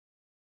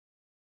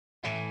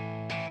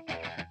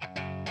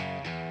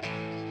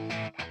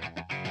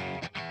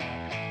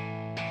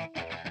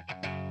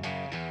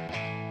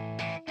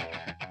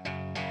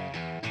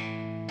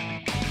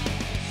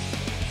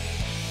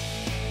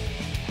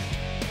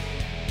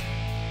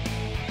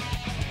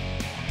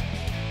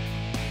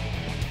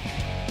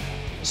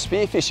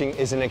Spearfishing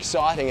is an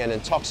exciting and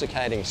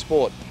intoxicating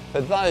sport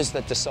for those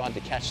that decide to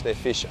catch their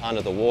fish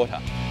under the water.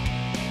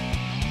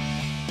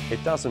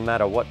 It doesn't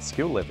matter what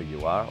skill level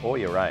you are or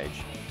your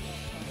age,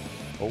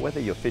 or whether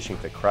you're fishing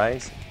for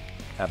crays,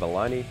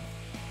 abalone,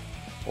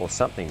 or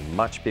something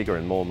much bigger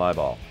and more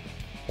mobile.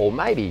 Or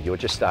maybe you're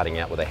just starting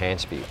out with a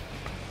hand spear.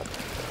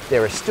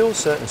 There are still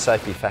certain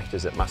safety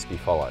factors that must be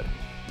followed.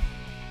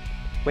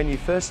 When you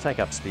first take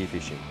up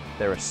spearfishing,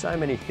 there are so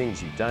many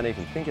things you don't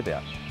even think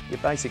about. Your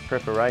basic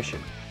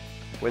preparation,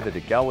 whether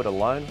to go it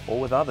alone or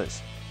with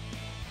others.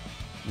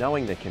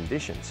 Knowing the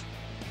conditions,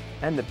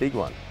 and the big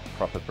one,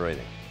 proper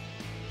breathing.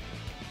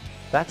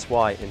 That's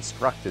why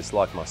instructors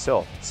like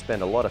myself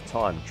spend a lot of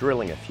time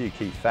drilling a few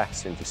key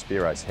facts into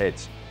Spearos'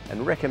 heads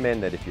and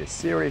recommend that if you're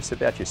serious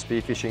about your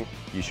spearfishing,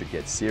 you should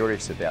get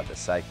serious about the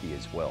safety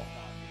as well.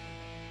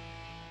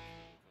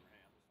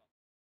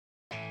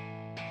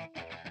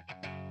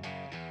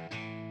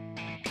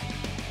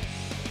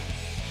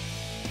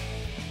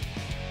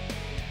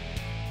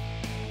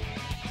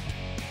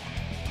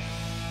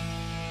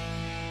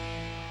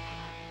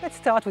 Let's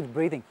start with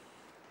breathing.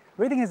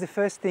 Breathing is the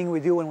first thing we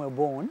do when we're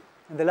born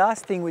and the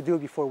last thing we do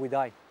before we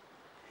die.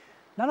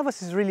 None of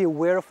us is really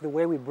aware of the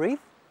way we breathe,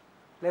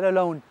 let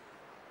alone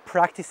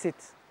practice it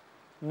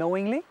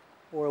knowingly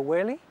or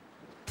awarely.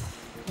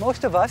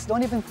 Most of us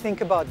don't even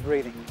think about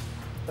breathing,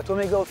 but when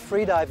we go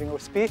freediving or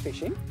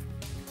spearfishing,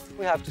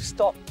 we have to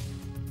stop.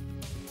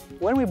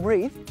 When we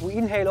breathe, we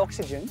inhale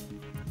oxygen,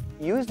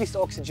 use this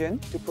oxygen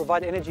to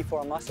provide energy for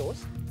our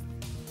muscles,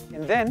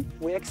 and then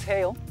we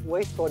exhale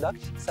waste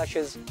products such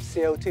as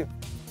CO2.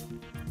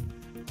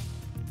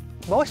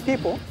 Most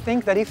people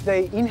think that if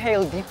they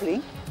inhale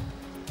deeply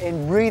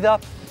and breathe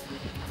up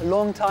a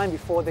long time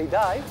before they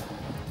dive,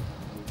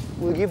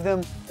 will give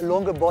them a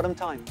longer bottom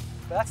time.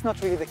 But that's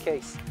not really the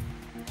case.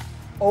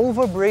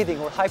 Over-breathing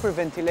or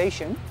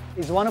hyperventilation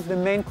is one of the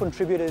main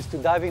contributors to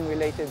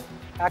diving-related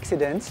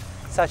accidents,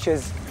 such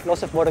as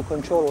loss of motor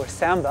control or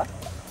samba,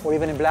 or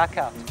even a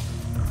blackout.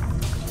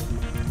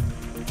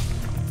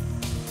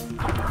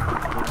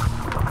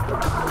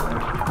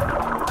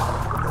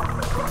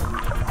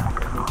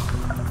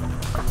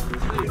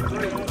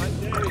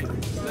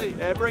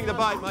 Bring the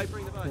bite, mate,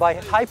 bring the bite. By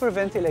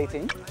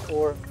hyperventilating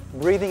or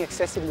breathing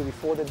excessively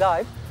before the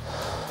dive,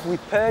 we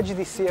purge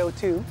the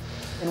CO2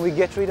 and we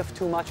get rid of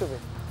too much of it.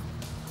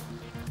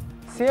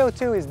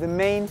 CO2 is the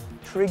main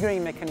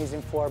triggering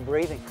mechanism for our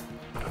breathing.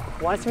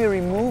 Once we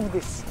remove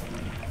this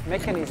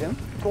mechanism,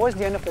 towards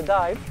the end of the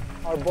dive,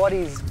 our body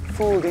is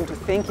fooled into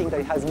thinking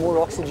that it has more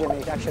oxygen than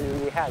it actually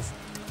really has.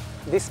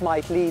 This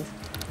might lead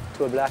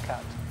to a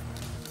blackout.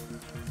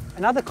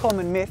 Another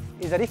common myth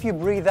is that if you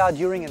breathe out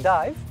during a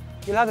dive,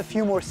 you'll have a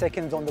few more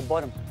seconds on the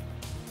bottom.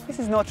 This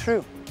is not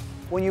true.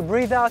 When you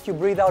breathe out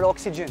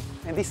oxygen,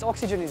 and this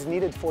oxygen is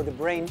needed for the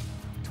brain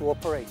to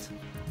operate.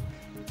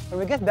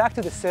 When we get back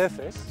to the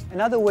surface,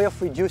 another way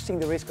of reducing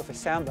the risk of a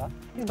samba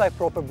is by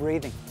proper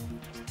breathing.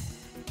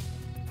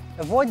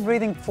 Avoid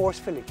breathing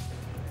forcefully.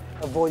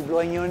 Avoid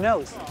blowing your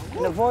nose,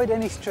 and avoid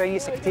any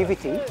strenuous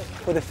activity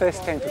for the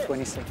first 10 to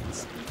 20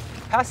 seconds.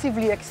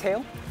 Passively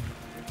exhale,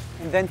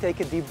 and then take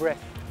a deep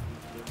breath.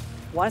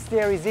 Once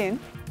the air is in,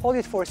 hold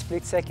it for a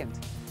split second.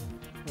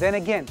 Then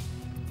again,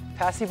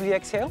 passively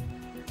exhale,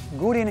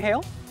 good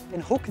inhale,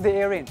 and hook the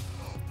air in.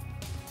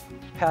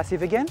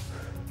 Passive again,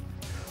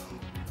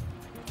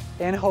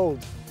 and hold.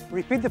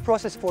 Repeat the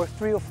process for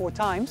 3 or 4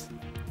 times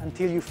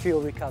until you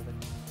feel recovered.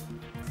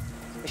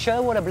 A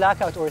shallow water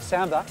blackout or a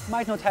samba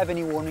might not have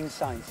any warning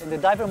signs, and the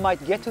diver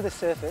might get to the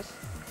surface,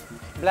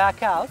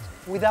 black out,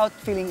 without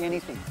feeling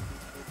anything.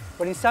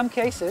 But in some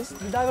cases,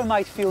 the diver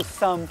might feel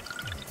some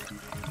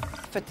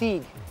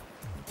fatigue,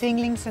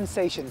 tingling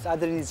sensations,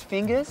 either in his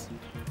fingers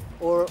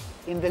or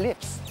in the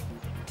lips.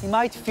 He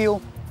might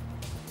feel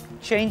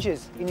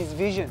changes in his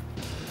vision,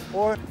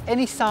 or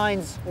any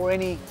signs or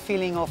any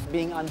feeling of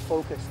being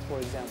unfocused, for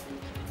example.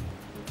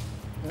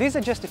 These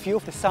are just a few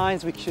of the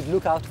signs we should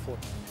look out for.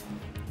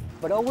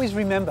 But always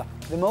remember,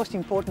 the most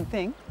important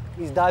thing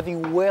is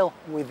diving well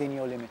within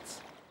your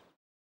limits.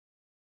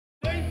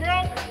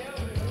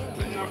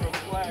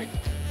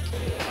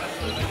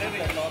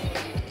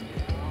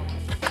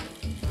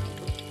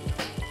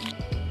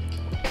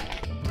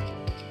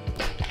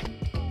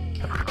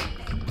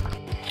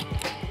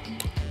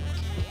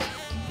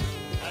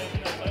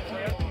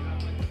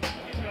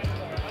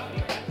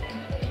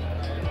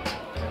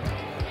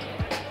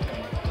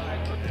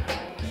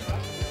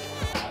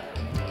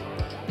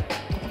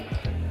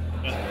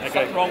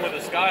 Something wrong with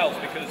the scales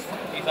because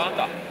he's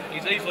under.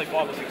 He's easily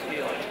 5 or 6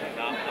 kilos.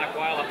 That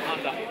whaler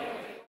under.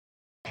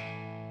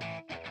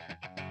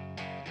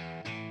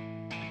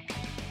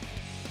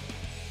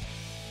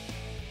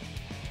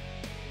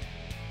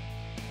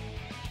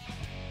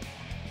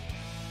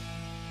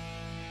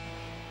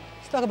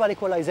 Let's talk about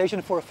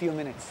equalization for a few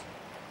minutes.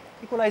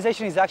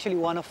 Equalization is actually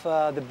one of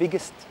the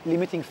biggest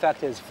limiting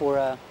factors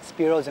for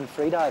spearos and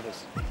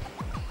freedivers.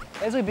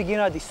 As we begin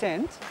our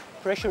descent,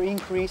 pressure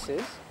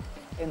increases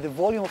and the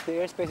volume of the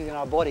airspaces in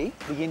our body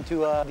begin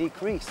to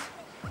decrease.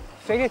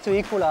 Failure to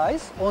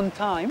equalize on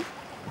time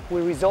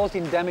will result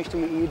in damage to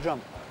your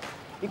eardrum.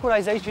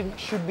 Equalization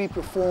should be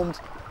performed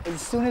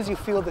as soon as you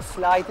feel the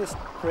slightest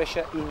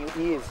pressure in your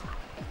ears.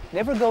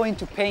 Never go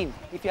into pain.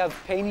 If you have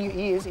pain in your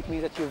ears, it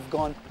means that you've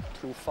gone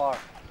too far.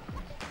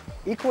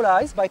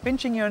 Equalize by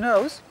pinching your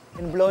nose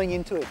and blowing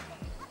into it.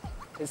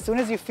 As soon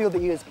as you feel the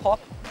ears pop,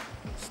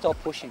 stop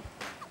pushing.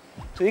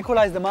 To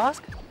equalize the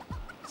mask,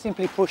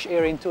 simply push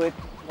air into it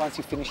once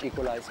you finish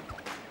equalizing.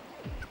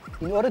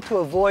 In order to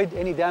avoid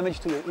any damage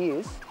to your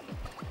ears,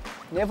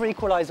 never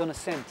equalize on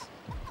ascent.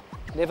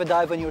 Never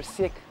dive when you're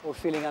sick or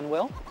feeling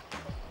unwell.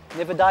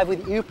 Never dive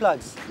with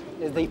earplugs,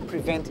 as they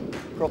prevent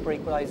proper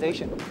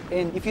equalization.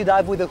 And if you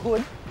dive with a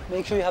hood,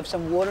 make sure you have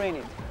some water in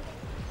it.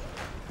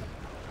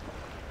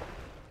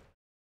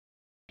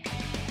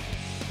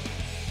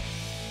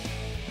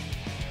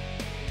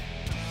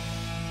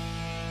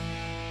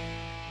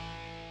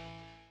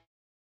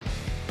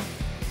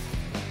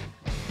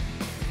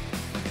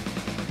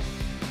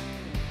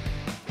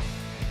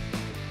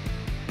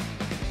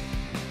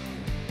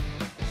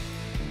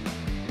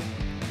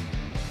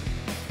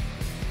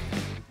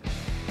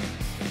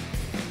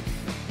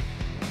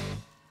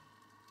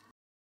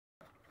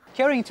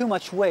 Carrying too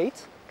much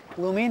weight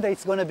will mean that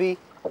it's going to be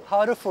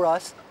harder for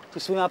us to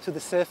swim up to the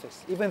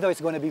surface, even though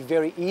it's going to be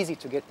very easy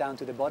to get down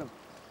to the bottom.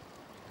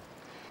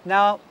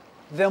 Now,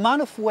 the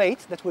amount of weight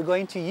that we're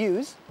going to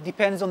use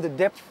depends on the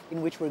depth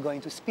in which we're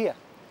going to spear.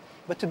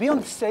 But to be on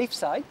the safe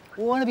side,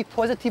 we want to be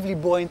positively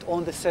buoyant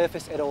on the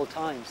surface at all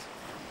times.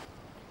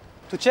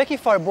 To check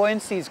if our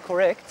buoyancy is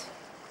correct,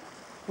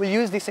 we'll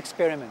use this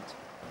experiment.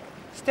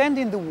 Stand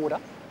in the water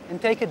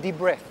and take a deep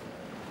breath.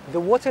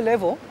 The water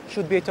level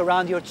should be at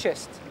around your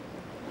chest.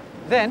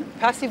 Then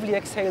passively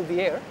exhale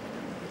the air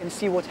and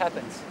see what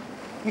happens.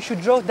 You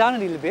should draw down a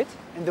little bit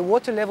and the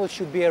water level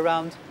should be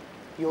around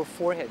your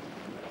forehead.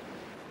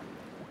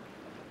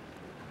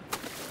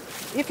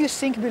 If you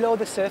sink below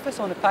the surface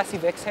on a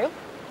passive exhale,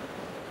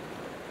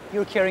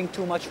 you're carrying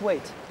too much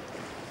weight.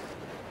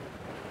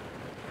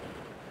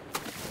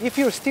 If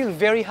you're still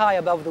very high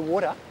above the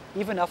water,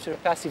 even after a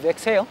passive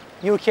exhale,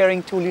 you're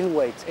carrying too little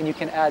weight and you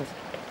can add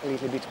a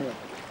little bit more.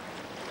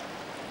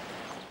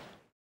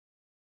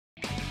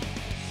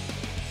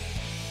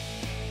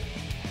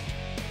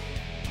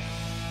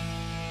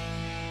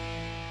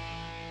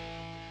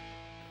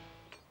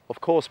 Of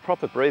course,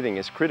 proper breathing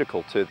is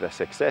critical to the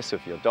success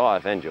of your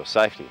dive and your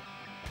safety.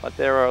 But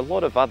there are a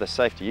lot of other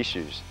safety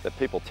issues that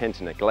people tend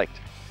to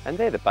neglect, and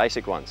they're the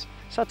basic ones,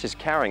 such as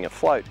carrying a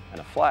float and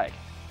a flag.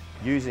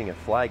 Using a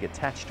flag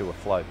attached to a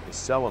float is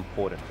so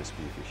important for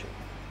spearfishing.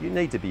 You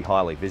need to be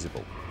highly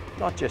visible,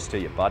 not just to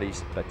your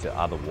buddies, but to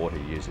other water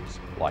users,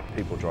 like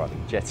people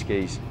driving jet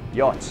skis,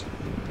 yachts,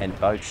 and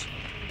boats,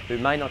 who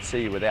may not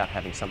see you without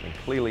having something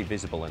clearly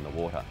visible in the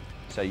water.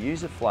 So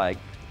use a flag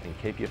and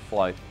keep your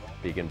float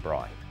big and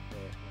bright.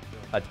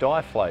 A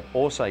dive float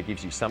also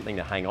gives you something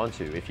to hang on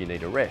to if you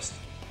need a rest.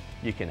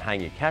 You can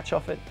hang your catch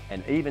off it,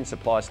 and even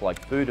supplies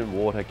like food and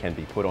water can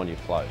be put on your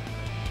float.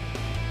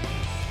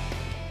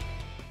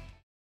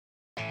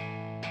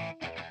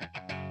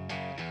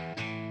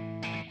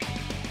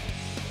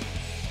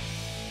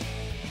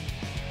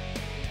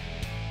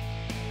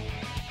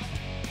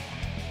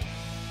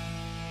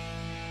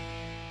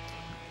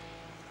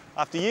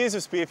 After years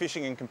of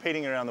spearfishing and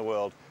competing around the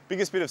world,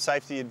 biggest bit of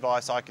safety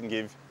advice I can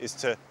give is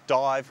to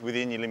dive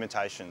within your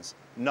limitations.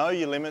 Know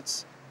your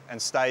limits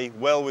and stay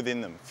well within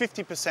them.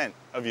 50%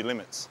 of your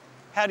limits.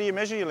 How do you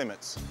measure your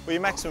limits? Well,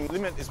 your maximum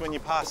limit is when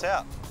you pass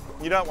out.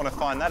 You don't want to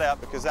find that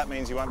out because that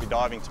means you won't be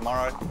diving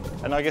tomorrow.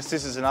 And I guess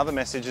this is another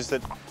message, is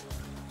that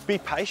be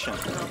patient.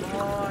 Come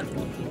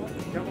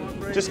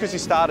on, just because you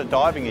started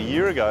diving a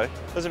year ago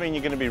doesn't mean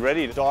you're going to be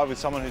ready to dive with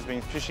someone who's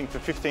been fishing for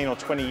 15 or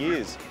 20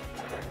 years.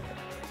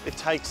 It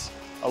takes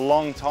a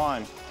long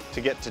time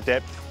to get to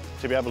depth,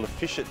 to be able to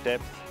fish at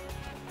depth,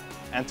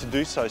 and to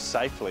do so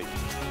safely.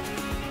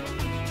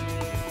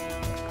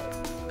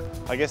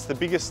 I guess the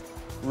biggest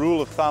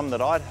rule of thumb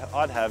that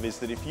I'd have is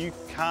that if you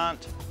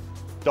can't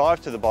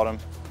dive to the bottom,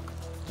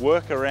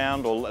 work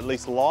around or at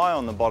least lie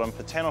on the bottom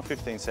for 10 or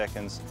 15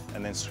 seconds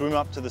and then swim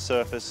up to the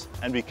surface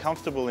and be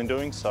comfortable in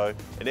doing so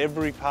at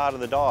every part of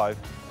the dive,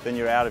 then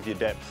you're out of your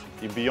depth.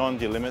 You're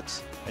beyond your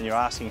limits and you're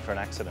asking for an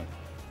accident.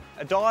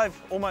 A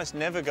dive almost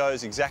never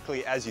goes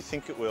exactly as you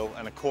think it will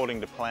and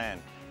according to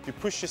plan. If you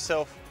push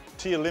yourself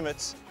to your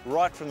limits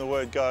right from the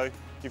word go,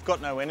 you've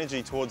got no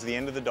energy towards the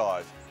end of the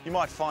dive. You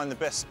might find the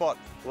best spot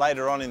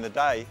later on in the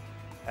day,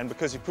 and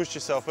because you pushed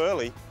yourself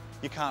early,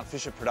 you can't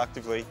fish it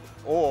productively,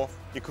 or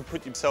you could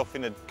put yourself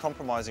in a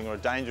compromising or a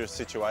dangerous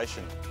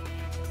situation.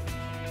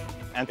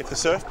 And if the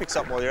surf picks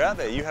up while you're out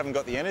there, you haven't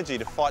got the energy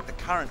to fight the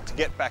current to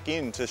get back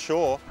into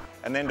shore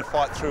and then to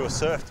fight through a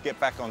surf to get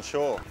back on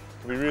shore.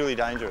 It can be really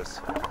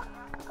dangerous.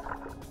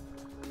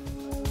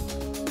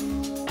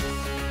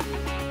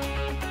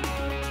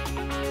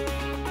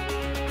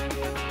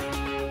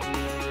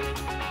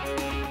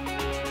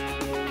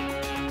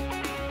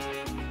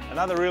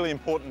 Another really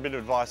important bit of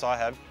advice I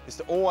have is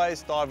to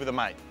always dive with a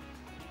mate.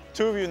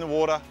 Two of you in the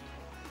water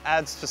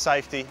adds to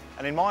safety,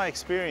 and in my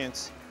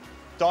experience,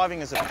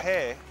 diving as a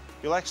pair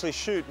you'll actually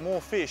shoot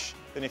more fish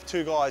than if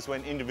two guys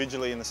went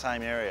individually in the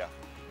same area.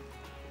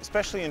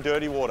 Especially in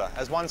dirty water.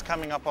 As one's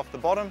coming up off the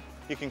bottom,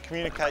 you can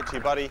communicate to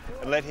your buddy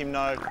and let him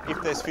know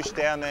if there's fish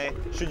down there,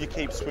 should you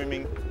keep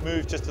swimming,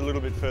 move just a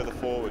little bit further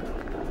forward.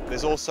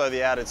 There's also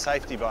the added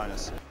safety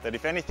bonus, that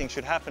if anything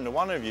should happen to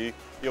one of you,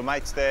 your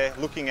mate's there,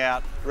 looking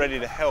out, ready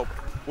to help.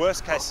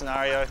 Worst case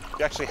scenario,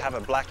 you actually have a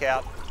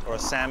blackout or a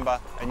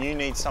samba and you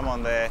need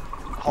someone there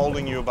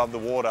holding you above the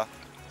water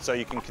so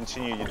you can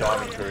continue your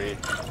diving career.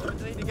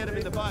 You need to get him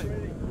in the boat.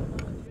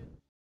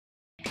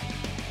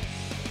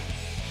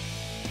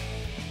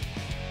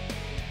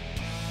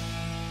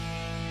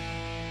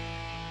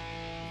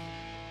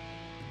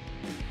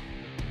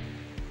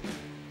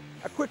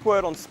 A quick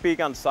word on spear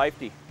gun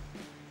safety.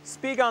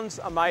 Spear guns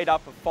are made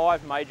up of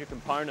 5 major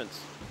components: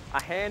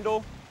 a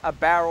handle, a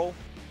barrel,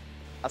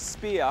 a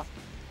spear,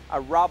 a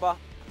rubber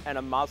and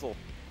a muzzle.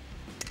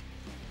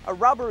 A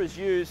rubber is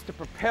used to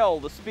propel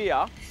the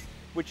spear,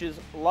 which is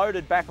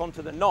loaded back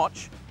onto the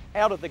notch,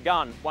 out of the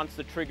gun once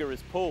the trigger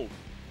is pulled.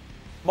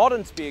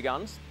 Modern spear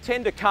guns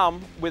tend to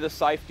come with a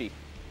safety.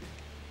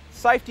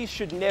 Safety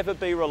should never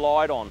be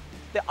relied on.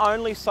 The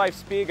only safe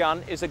spear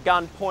gun is a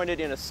gun pointed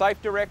in a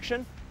safe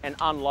direction and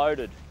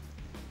unloaded.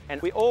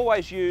 And we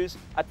always use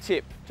a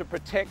tip to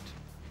protect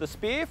the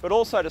spear, but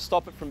also to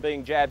stop it from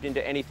being jabbed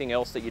into anything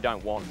else that you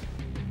don't want.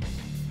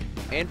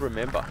 And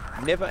remember,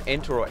 never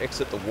enter or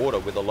exit the water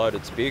with a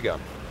loaded spear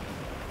gun.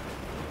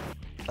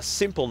 A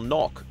simple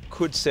knock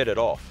could set it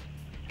off.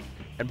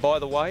 And by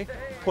the way,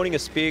 pointing a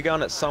spear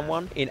gun at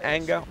someone in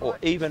anger or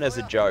even as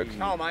a joke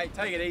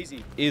Take it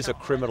easy. is a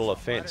criminal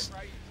offence.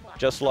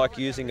 Just like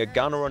using a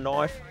gun or a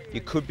knife,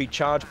 you could be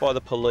charged by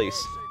the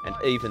police and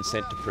even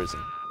sent to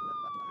prison.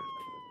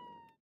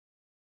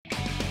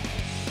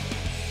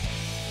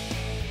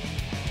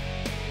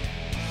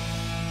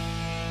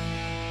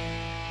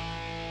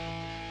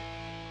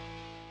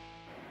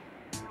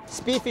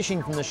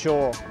 Spearfishing from the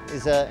shore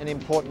is an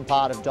important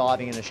part of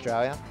diving in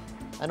Australia,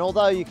 and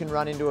although you can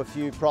run into a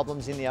few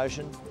problems in the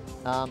ocean,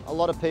 a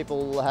lot of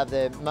people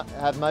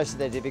have most of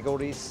their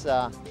difficulties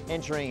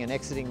entering and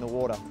exiting the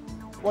water.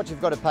 What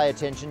you've got to pay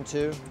attention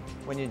to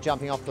when you're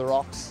jumping off the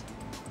rocks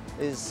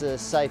is a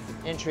safe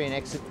entry and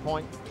exit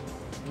point.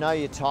 Know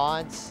your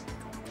tides,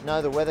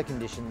 know the weather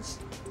conditions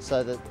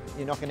so that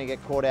you're not going to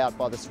get caught out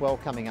by the swell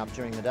coming up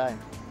during the day.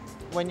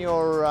 When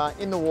you're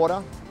in the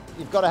water,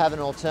 you've got to have an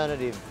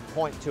alternative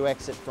point to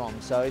exit from.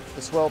 So if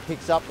the swell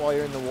picks up while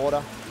you're in the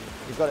water,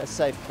 you've got a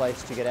safe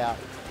place to get out.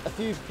 A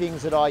few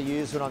things that I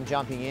use when I'm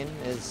jumping in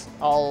is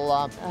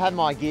I'll have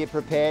my gear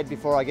prepared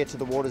before I get to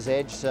the water's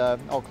edge. So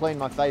I'll clean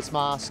my face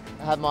mask,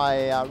 have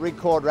my rig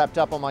cord wrapped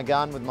up on my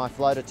gun with my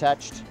float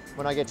attached.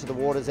 When I get to the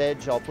water's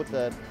edge, I'll put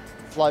the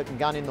float and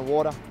gun in the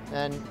water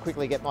and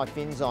quickly get my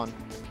fins on.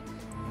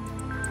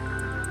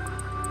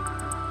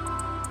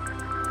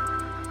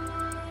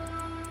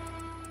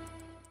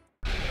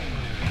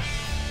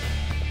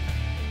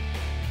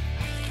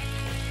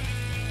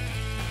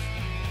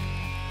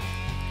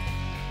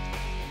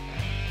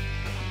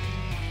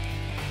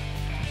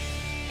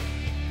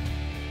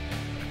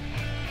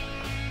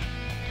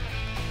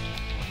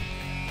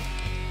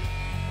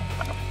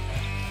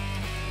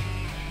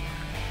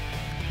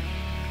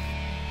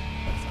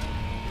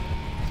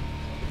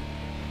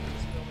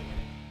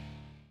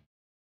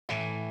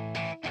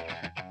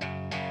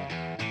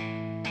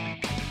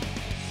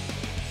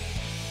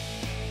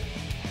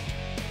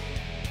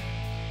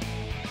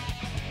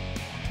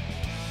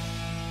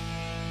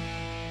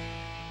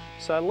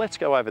 So let's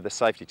go over the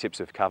safety tips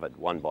we've covered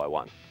one by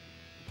one.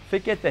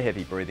 Forget the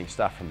heavy breathing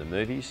stuff from the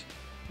movies.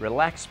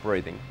 Relaxed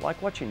breathing,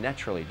 like what you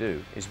naturally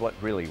do, is what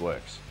really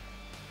works.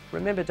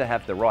 Remember to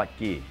have the right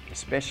gear,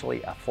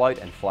 especially a float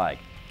and flag.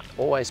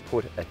 Always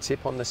put a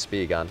tip on the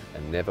spear gun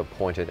and never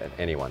point it at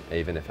anyone,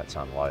 even if it's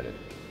unloaded.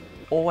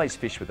 Always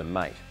fish with a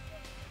mate.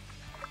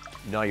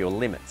 Know your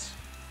limits.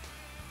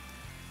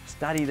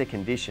 Study the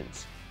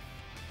conditions,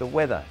 the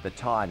weather, the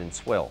tide and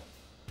swell.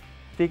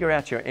 Figure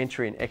out your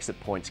entry and exit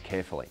points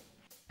carefully.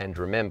 And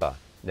remember,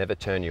 never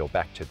turn your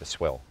back to the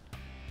swell.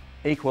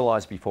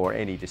 Equalise before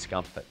any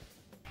discomfort.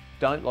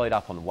 Don't load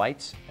up on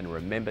weights and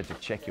remember to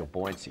check your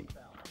buoyancy.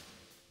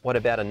 What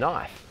about a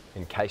knife,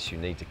 in case you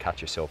need to cut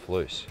yourself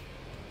loose?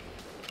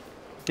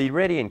 Be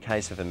ready in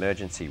case of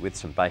emergency with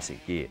some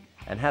basic gear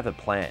and have a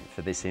plan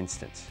for this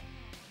instance.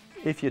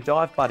 If your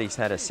dive buddy's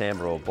had a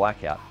samba or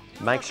blackout,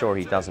 make sure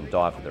he doesn't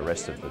dive for the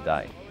rest of the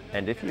day.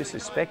 And if you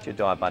suspect your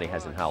dive buddy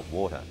has inhaled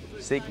water,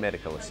 seek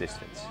medical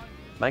assistance.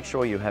 Make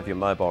sure you have your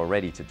mobile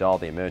ready to dial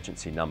the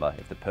emergency number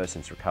if the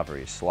person's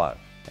recovery is slow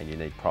and you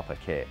need proper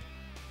care.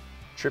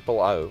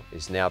 000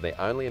 is now the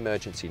only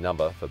emergency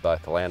number for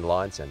both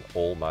landlines and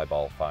all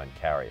mobile phone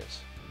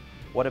carriers.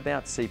 What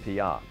about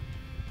CPR?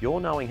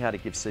 Your knowing how to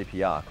give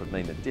CPR could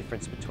mean the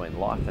difference between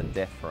life and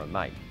death for a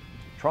mate.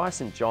 Try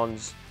St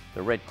John's,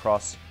 the Red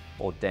Cross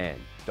or DAN,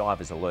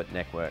 Divers Alert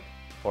Network,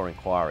 for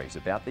inquiries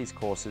about these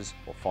courses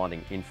or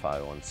finding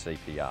info on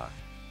CPR.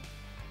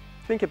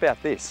 Think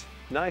about this,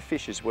 no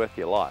fish is worth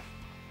your life.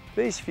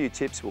 These few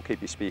tips will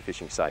keep you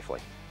spearfishing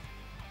safely.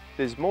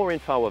 There's more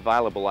info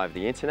available over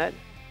the internet,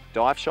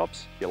 dive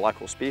shops, your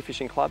local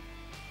spearfishing club,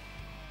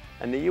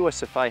 and the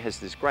USFA has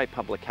this great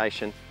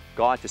publication,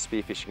 Guide to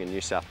Spearfishing in New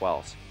South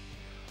Wales.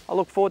 I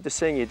look forward to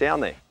seeing you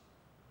down there.